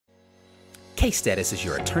Case Status is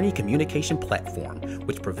your attorney communication platform,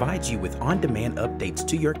 which provides you with on-demand updates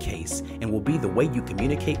to your case and will be the way you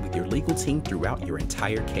communicate with your legal team throughout your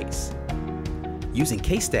entire case. Using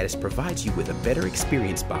Case Status provides you with a better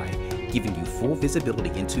experience by giving you full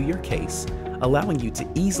visibility into your case, allowing you to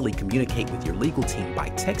easily communicate with your legal team by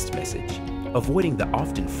text message, avoiding the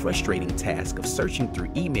often frustrating task of searching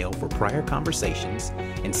through email for prior conversations,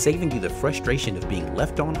 and saving you the frustration of being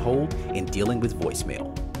left on hold and dealing with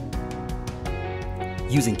voicemail.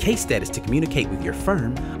 Using Case Status to communicate with your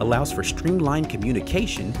firm allows for streamlined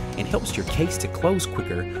communication and helps your case to close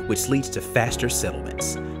quicker, which leads to faster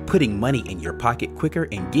settlements, putting money in your pocket quicker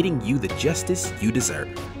and getting you the justice you deserve.